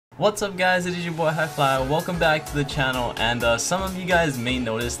What's up guys, it is your boy Highfly. Welcome back to the channel, and some of you guys may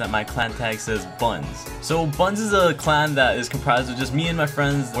notice that my clan tag says BUNz. So BUNz is a clan that is comprised of just me and my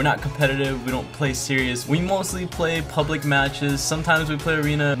friends. We're not competitive, we don't play serious. We mostly play public matches, sometimes we play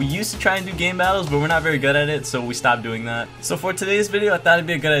arena. We used to try and do game battles, but we're not very good at it, so we stopped doing that. So for today's video, I thought it'd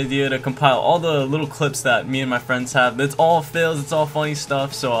be a good idea to compile all the little clips that me and my friends have. It's all fails, it's all funny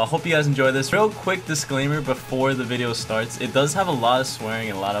stuff, so I hope you guys enjoy this. Real quick disclaimer before the video starts, it does have a lot of swearing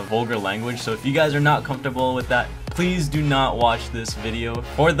and a lot of vulgar language, so if you guys are not comfortable with that, please do not watch this video.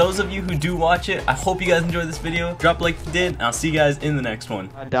 For those of you who do watch it, I hope you guys enjoyed this video. Drop a like if you did, and I'll see you guys in the next one.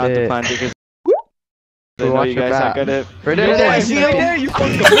 I doubt the plan because I know you guys are good at I see right there, you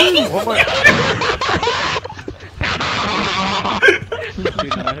fucking one more.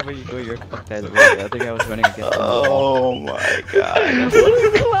 Dude, no matter where you go, you're fucked either way. The other guy was running against him. Oh my god.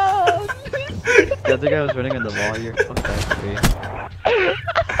 The other guy was running on the wall, you're fucked either way.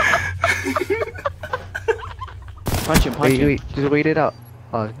 Punch him, punch him. Wait, just wait it out.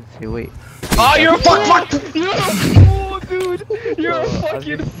 Oh, I was gonna say wait. Oh, you're a fuck! You're a fool, dude! You're a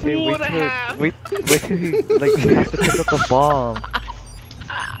fucking fool and a half! Wait till he, like, you have to pick up the bomb.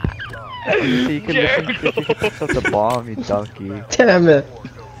 So you can listen to if he picks up the bomb, you donkey. Damn it.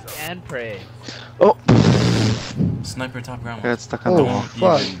 And pray. Oh! Sniper top ground. Got stuck on the wall.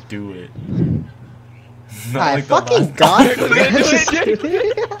 Don't even do it. Not I like fucking got it.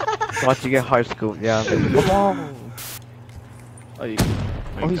 Watch you get hard scooped, yeah. Come on! Oh,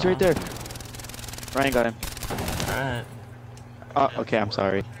 he's right there. Ryan got him. Alright. Okay, I'm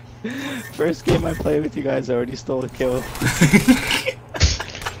sorry. First game I played with you guys, I already stole a kill.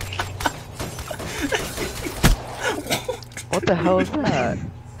 What the hell is that?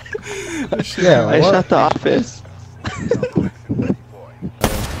 Yeah, I what? shot the office.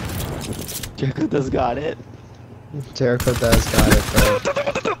 Jericho does got it. Jericho does got it, bro.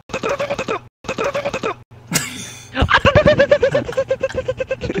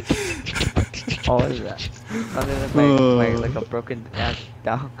 Oh, what is that? Other than like a broken ass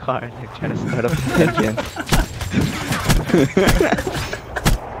down car and they're trying to start up the engine.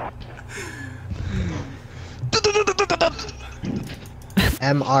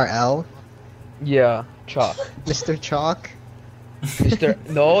 MRL? Yeah, Chalk. Mr. Chalk?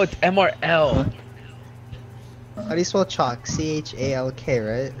 No, it's MRL. How do you spell chalk? C-H-A-L-K,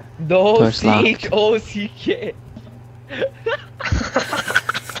 right? No, First lock. C-H-O-C-K.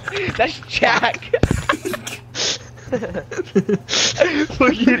 That's Jack.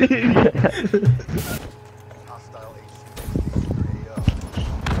 Fucking idiot.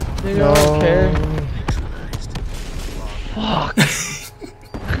 They don't care. Fuck.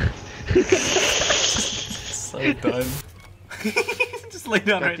 So done. Just lay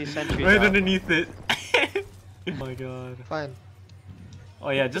down right underneath it. Oh my god. Fine. Oh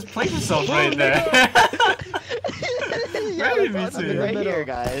yeah, just place yourself right there. Right, me too. Right here,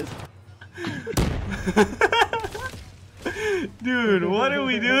 guys. Dude, what are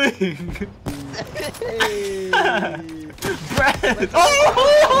we doing? Hey. Brad!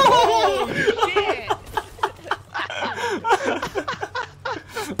 Oh shit!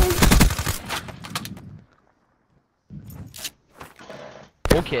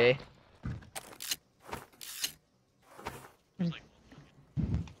 Okay. Dude,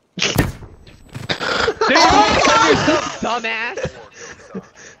 yourself, dumbass!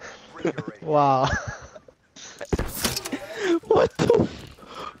 Wow. What the?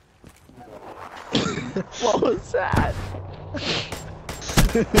 What was that?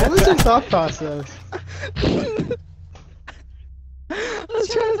 What was your thought process? I was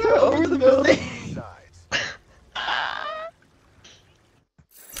trying to throw over the building.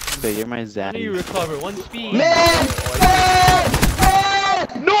 But you're my How do you zaddy. recover? One speed. Man!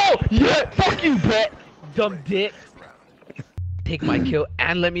 No! Yeah! Fuck you, Brett! Dumb dick! Take my kill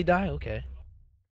and let me die? Okay.